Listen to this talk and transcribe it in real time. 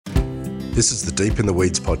This is the Deep in the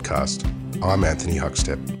Weeds podcast. I'm Anthony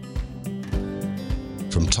Huckstep.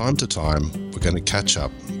 From time to time, we're going to catch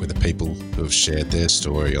up with the people who have shared their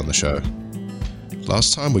story on the show.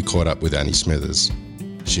 Last time we caught up with Annie Smithers,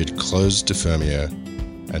 she had closed Defermio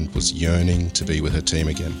and was yearning to be with her team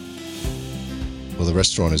again. Well, the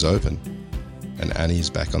restaurant is open and Annie's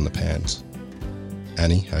back on the pans.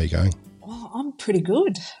 Annie, how are you going? Well, I'm pretty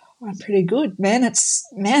good. Man,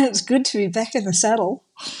 it's good to be back in the saddle.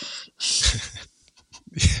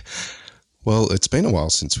 Well, it's been a while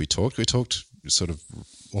since we talked. We talked sort of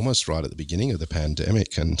almost right at the beginning of the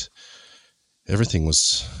pandemic, and everything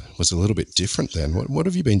was a little bit different then. What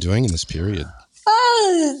have you been doing in this period?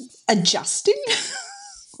 Adjusting,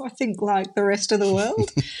 I think, like the rest of the world.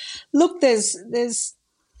 Look, there's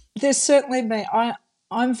certainly been.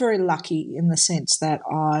 I'm very lucky in the sense that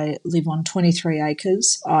I live on 23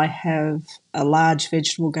 acres. I have a large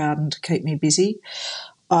vegetable garden to keep me busy.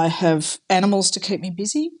 I have animals to keep me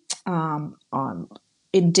busy. I'm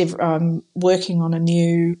working on a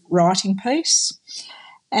new writing piece,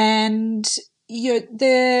 and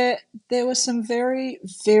there were some very,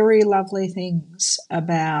 very lovely things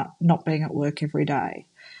about not being at work every day.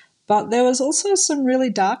 But there was also some really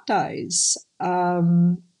dark days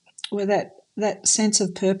where that sense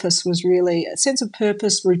of purpose was really a sense of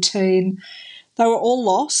purpose, routine. They were all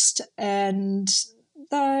lost, and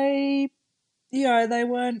they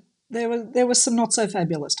weren't. There were some not so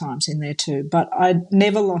fabulous times in there too, but I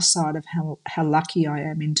never lost sight of how lucky I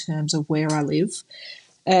am in terms of where I live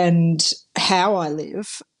and how I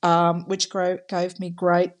live, which gave me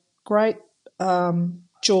great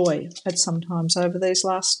joy at sometimes over these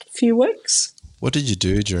last few weeks. What did you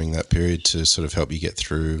do during that period to sort of help you get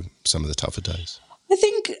through some of the tougher days?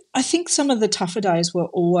 I think some of the tougher days were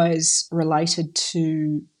always related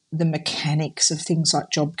to the mechanics of things like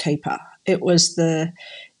JobKeeper. It was that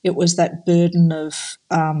burden of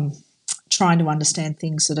trying to understand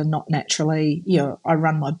things that are not naturally. I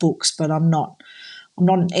run my books, but I'm not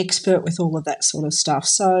an expert with all of that sort of stuff.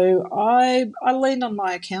 So I leaned on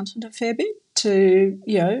my accountant a fair bit to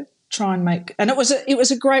try and make. And it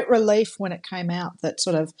was a great relief when it came out that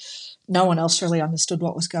sort of no one else really understood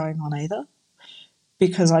what was going on either,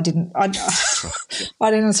 because I didn't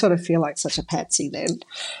sort of feel like such a patsy then.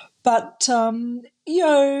 But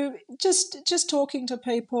just talking to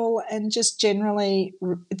people and just generally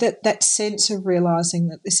that sense of realising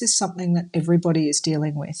that this is something that everybody is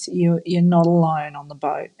dealing with. You're not alone on the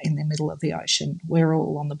boat in the middle of the ocean. We're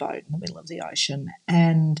all on the boat in the middle of the ocean,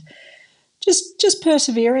 and just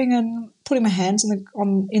persevering and putting my hands in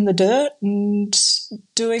the dirt and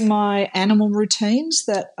doing my animal routines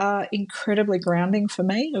that are incredibly grounding for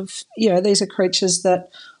me. These are creatures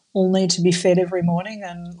that all need to be fed every morning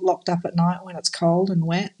and locked up at night when it's cold and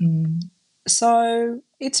wet, and so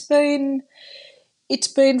it's been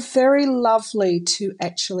very lovely to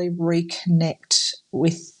actually reconnect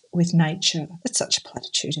with nature. It's such a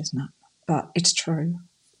platitude, isn't it? But it's true.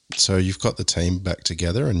 So you've got the team back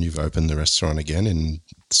together and you've opened the restaurant again in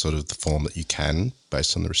sort of the form that you can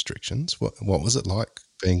based on the restrictions. What was it like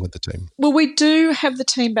being with the team? Well, we do have the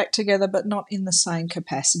team back together, but not in the same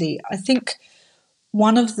capacity. I think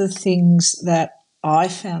one of the things that I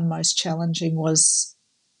found most challenging was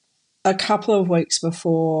a couple of weeks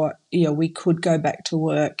before we could go back to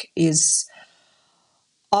work is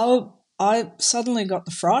I suddenly got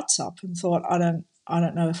the frights up and thought, I don't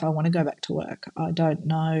know if I want to go back to work. I don't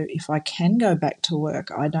know if I can go back to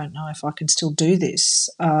work. I don't know if I can still do this.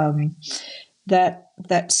 That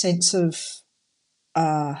sense of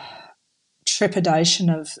trepidation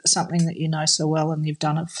of something that you know so well and you've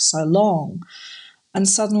done it for so long. And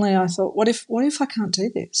suddenly I thought, what if I can't do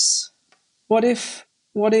this? What if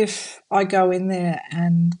I go in there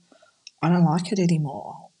and I don't like it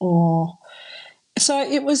anymore? So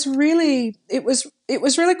it was really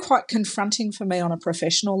quite confronting for me on a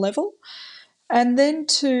professional level. And then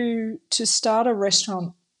to start a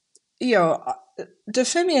restaurant,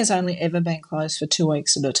 Defermio has only ever been closed for 2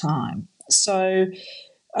 weeks at a time. So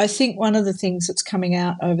I think one of the things that's coming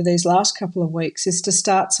out over these last couple of weeks is to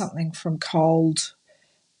start something from cold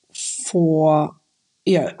for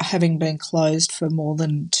having been closed for more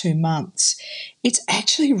than 2 months. It's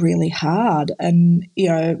actually really hard, and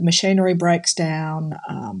machinery breaks down,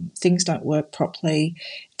 things don't work properly,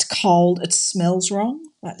 it's cold, it smells wrong.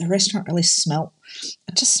 Like the restaurant really smelt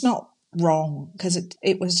wrong because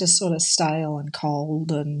it was just sort of stale and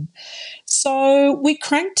cold, and so we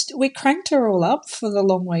cranked her all up for the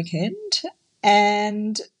long weekend,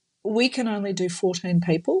 and we can only do 14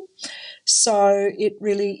 people. So it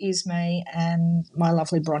really is me and my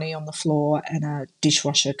lovely Bronnie on the floor and a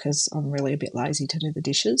dishwasher because I'm really a bit lazy to do the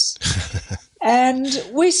dishes. And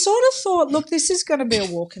we sort of thought, look, this is going to be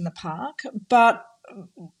a walk in the park, but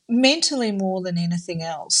mentally more than anything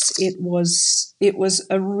else, it was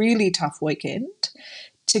a really tough weekend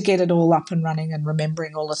to get it all up and running and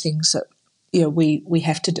remembering all the things that we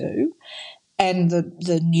have to do and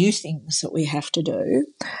the new things that we have to do.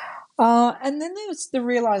 And then there's the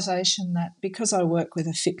realisation that because I work with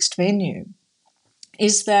a fixed venue,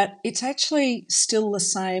 is that it's actually still the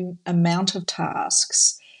same amount of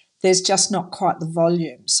tasks. There's just not quite the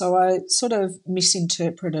volume. So I sort of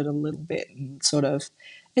misinterpreted a little bit and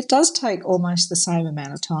it does take almost the same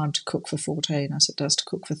amount of time to cook for 14 as it does to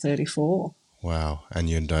cook for 34. Wow. And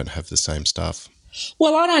you don't have the same staff?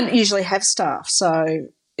 Well, I don't usually have staff, so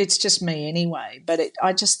it's just me anyway. But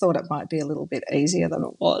I just thought it might be a little bit easier than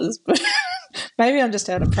it was. But maybe I'm just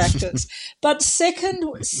out of practice. But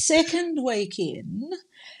second week in,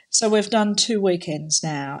 so we've done 2 weekends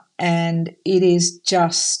now, and it is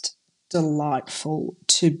just delightful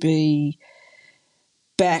to be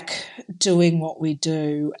back doing what we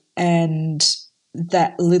do, and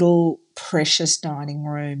that little precious dining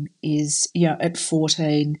room is, at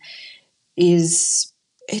 14 is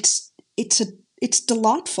it's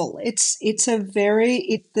delightful.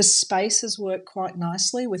 The spaces work quite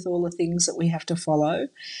nicely with all the things that we have to follow,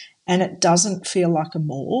 and it doesn't feel like a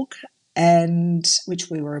morgue, and which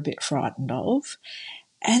we were a bit frightened of.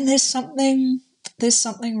 And there's something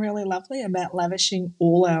really lovely about lavishing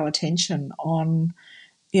all our attention on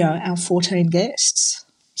our 14 guests.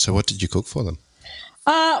 So what did you cook for them?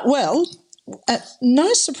 Well,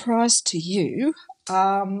 no surprise to you,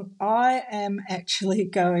 I am actually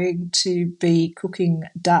going to be cooking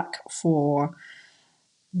duck for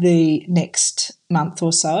the next month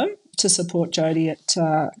or so to support Jodie at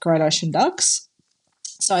Great Ocean Ducks.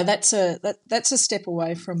 So that's a step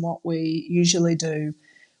away from what we usually do,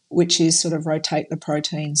 which is sort of rotate the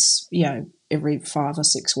proteins, every 5 or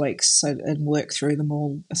 6 weeks, and work through them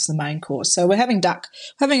all as the main course. So we're having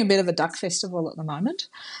a bit of a duck festival at the moment.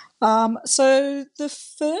 So the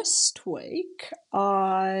first week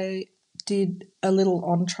I did a little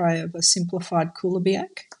entree of a simplified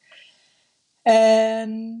coulibiac,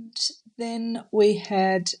 and then we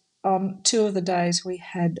had on 2 of the days we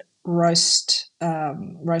had roast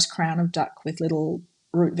crown of duck with little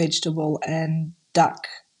root vegetable and duck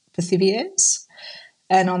pithiviers.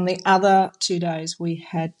 And on the other 2 days, we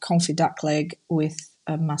had confit duck leg with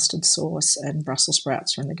a mustard sauce and Brussels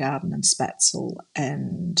sprouts from the garden and spatzel,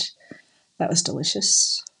 and that was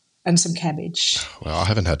delicious. And some cabbage. Well, I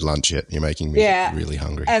haven't had lunch yet. You're making me really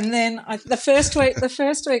hungry. And then the first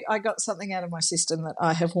week, I got something out of my system that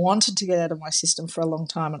I have wanted to get out of my system for a long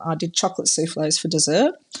time, and I did chocolate soufflés for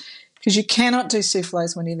dessert, because you cannot do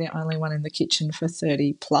soufflés when you're the only one in the kitchen for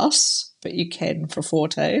 30 plus, but you can for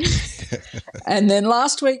 14. And then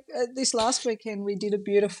this last weekend, we did a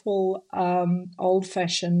beautiful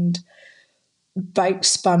old-fashioned baked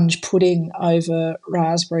sponge pudding over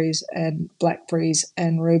raspberries and blackberries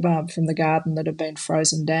and rhubarb from the garden that had been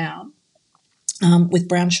frozen down, with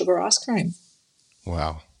brown sugar ice cream.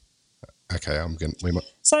 Wow. Okay,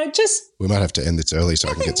 we might have to end this early so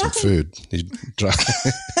I can get some food.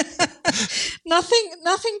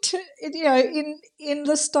 Nothing to, in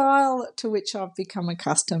the style to which I've become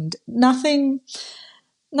accustomed. Nothing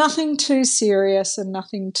too serious and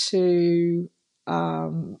nothing too,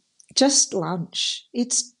 just lunch.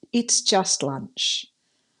 It's just lunch,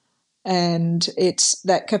 and it's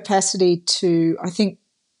that capacity to. I think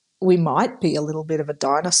we might be a little bit of a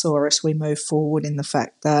dinosaur as we move forward in the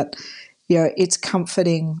fact that, it's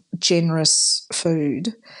comforting, generous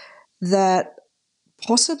food that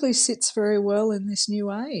possibly sits very well in this new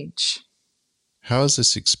age. How has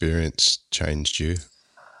this experience changed you?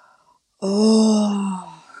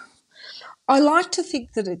 Oh, I like to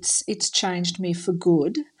think that it's changed me for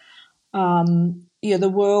good. The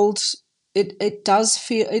world, it does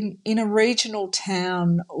feel, in a regional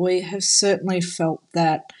town, we have certainly felt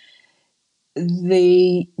that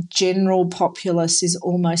the general populace is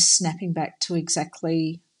almost snapping back to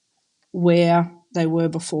exactly where they were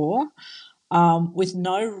before, with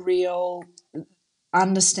no real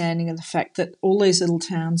understanding of the fact that all these little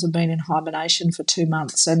towns have been in hibernation for 2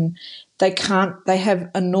 months, and they have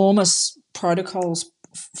enormous protocols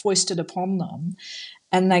foisted upon them,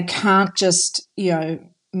 and they can't just,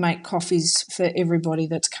 make coffees for everybody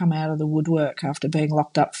that's come out of the woodwork after being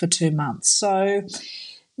locked up for 2 months. So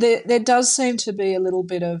there does seem to be a little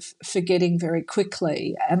bit of forgetting very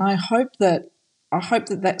quickly, and I hope that I hope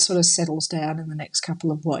that that sort of settles down in the next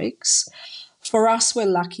couple of weeks. For us, we're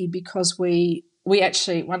lucky because we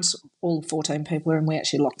actually, once all 14 people are in, we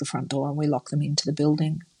actually lock the front door and we lock them into the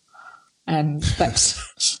building. And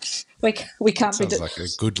that's we can't Sounds like a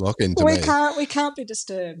good lock-in to we me. can't be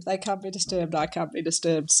disturbed. They can't be disturbed. I can't be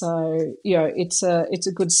disturbed. So it's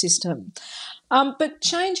a good system. But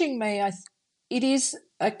changing me, it is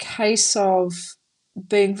a case of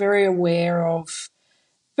being very aware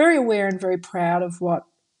and very proud of what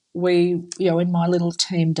we in my little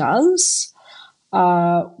team does.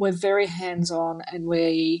 We're very hands-on and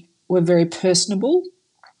we're very personable,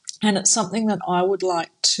 and it's something that I would like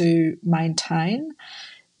to maintain.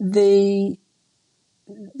 The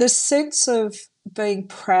sense of being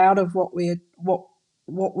proud of what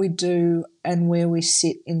we do and where we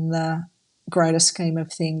sit in the greater scheme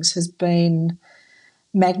of things has been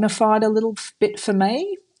magnified a little bit for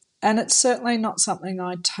me, and it's certainly not something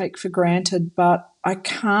I take for granted. But I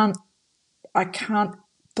can't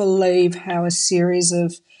believe how a series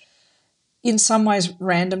of, in some ways,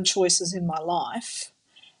 random choices in my life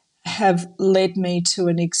have led me to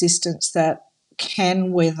an existence that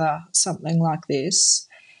can weather something like this,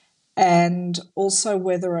 and also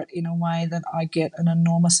weather it in a way that I get an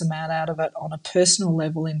enormous amount out of it on a personal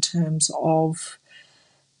level in terms of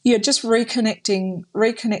just reconnecting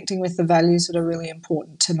with the values that are really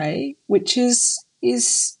important to me, which is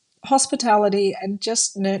hospitality and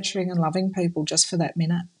just nurturing and loving people just for that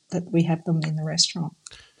minute that we have them in the restaurant.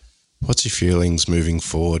 What's your feelings moving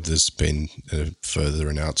forward? There's been further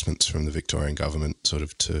announcements from the Victorian government sort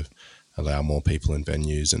of to allow more people in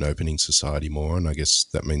venues and opening society more, and I guess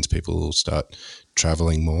that means people will start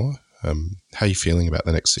travelling more. How are you feeling about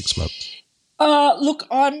the next 6 months? Look,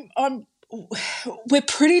 we're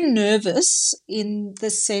pretty nervous in the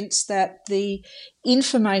sense that the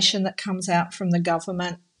information that comes out from the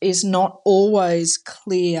government is not always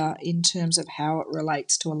clear in terms of how it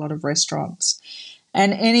relates to a lot of restaurants.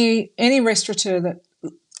 And any restaurateur that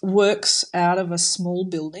works out of a small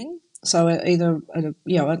building, so either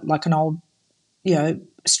like an old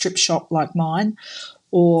strip shop like mine,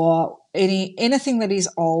 or anything that is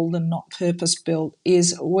old and not purpose built,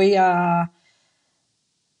 we are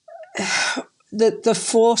the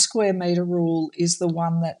 4 square metre rule is the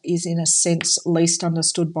one that is in a sense least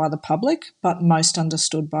understood by the public but most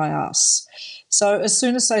understood by us. So as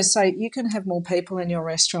soon as they say you can have more people in your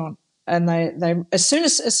restaurant, and they as soon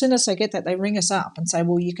as they get that, they ring us up and say,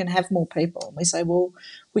 well, you can have more people. And we say, well,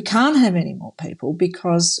 we can't have any more people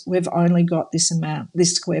because we've only got this amount,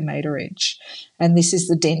 this square meterage, and this is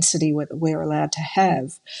the density that we're allowed to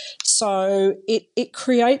have. So it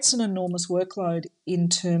creates an enormous workload in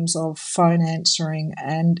terms of phone answering,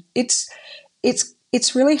 and it's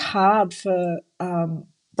really hard for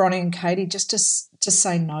Bronnie and Katie just to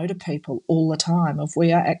say no to people all the time. If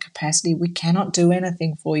we are at capacity, we cannot do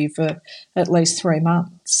anything for you for at least 3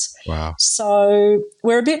 months. Wow. So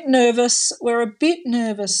we're a bit nervous. We're a bit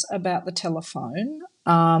nervous about the telephone.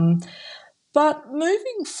 But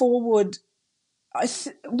moving forward, I've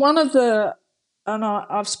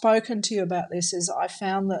spoken to you about this, is I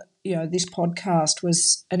found that, this podcast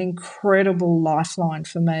was an incredible lifeline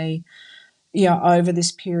for me, over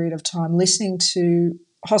this period of time, listening to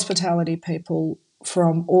hospitality people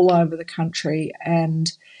from all over the country,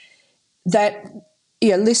 and that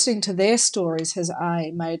listening to their stories has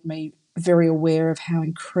made me very aware of how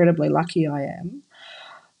incredibly lucky I am,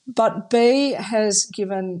 but B, has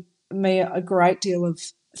given me a great deal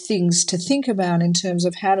of things to think about in terms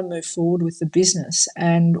of how to move forward with the business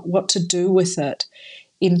and what to do with it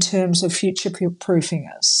in terms of future-proofing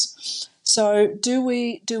us. So do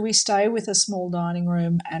we stay with a small dining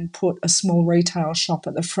room and put a small retail shop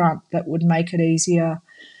at the front that would make it easier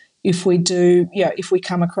if we if we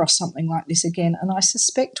come across something like this again? And I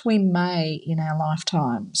suspect we may in our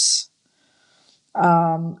lifetimes.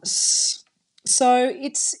 So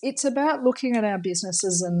it's about looking at our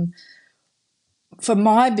businesses, and for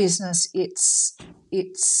my business, it's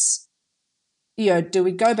do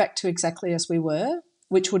we go back to exactly as we were,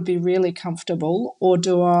 which would be really comfortable, or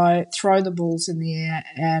do I throw the balls in the air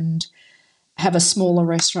and have a smaller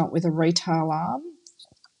restaurant with a retail arm?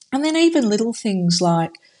 And then even little things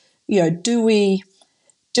like, do we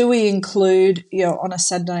include, on a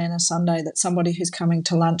Saturday and a Sunday that somebody who's coming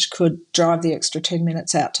to lunch could drive the extra 10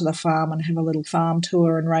 minutes out to the farm and have a little farm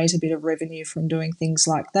tour and raise a bit of revenue from doing things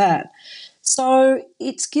like that. So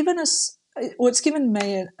it's given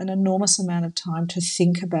me an enormous amount of time to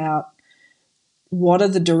think about what are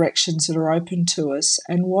the directions that are open to us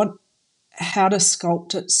and how to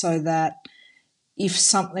sculpt it so that if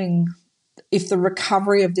the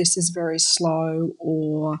recovery of this is very slow,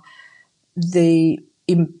 or the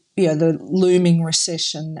looming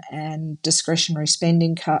recession and discretionary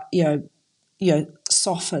spending cut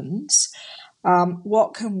softens,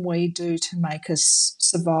 what can we do to make us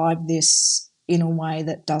survive this in a way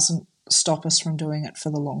that doesn't stop us from doing it for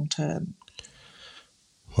the long term?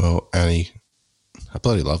 Well, Annie, I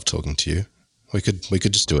bloody love talking to you. We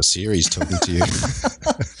could just do a series talking to you.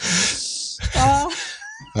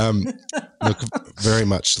 Look, very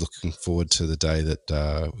much looking forward to the day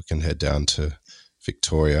that we can head down to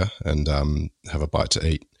Victoria and have a bite to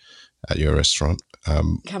eat at your restaurant.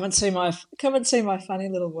 Come and see my funny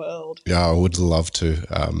little world. Yeah, I would love to.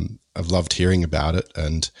 I've loved hearing about it,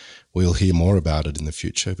 and we'll hear more about it in the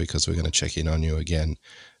future because we're going to check in on you again.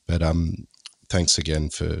 But thanks again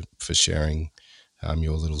for sharing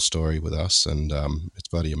your little story with us, and it's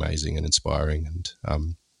bloody amazing and inspiring. And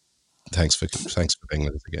thanks for being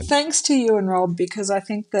with us again. Thanks to you and Rob, because I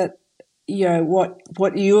think that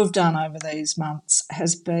what you have done over these months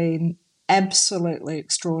has been absolutely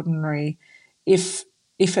extraordinary. If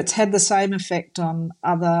it's had the same effect on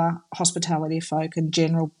other hospitality folk and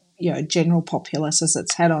general populace as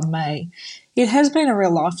it's had on me, it has been a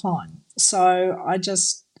real lifeline. So I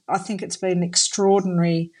think it's been an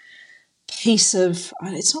extraordinary piece of,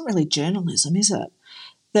 it's not really journalism, is it?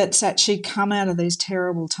 That's actually come out of these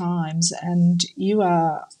terrible times, and you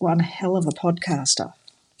are one hell of a podcaster.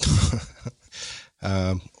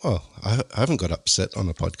 Well, I haven't got upset on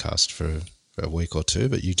a podcast for a week or two,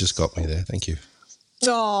 but you just got me there. Thank you.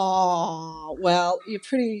 Oh, well,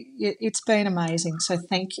 it's been amazing. So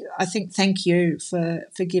thank you. Thank you for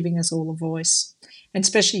giving us all a voice, and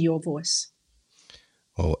especially your voice.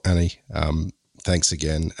 Well, Annie, thanks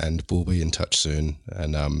again, and we'll be in touch soon,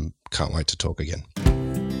 and can't wait to talk again.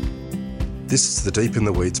 This is the Deep in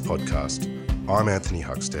the Weeds podcast. I'm Anthony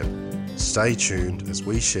Huckstep. Stay tuned as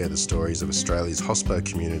we share the stories of Australia's hospo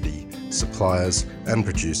community, suppliers and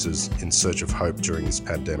producers in search of hope during this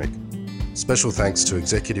pandemic. Special thanks to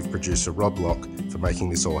executive producer Rob Locke for making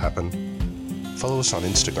this all happen. Follow us on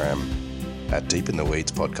Instagram at Deep in the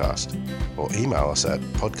Weeds Podcast, or email us at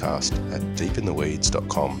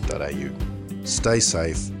podcast@deepintheweeds.com.au. Stay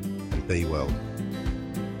safe and be well.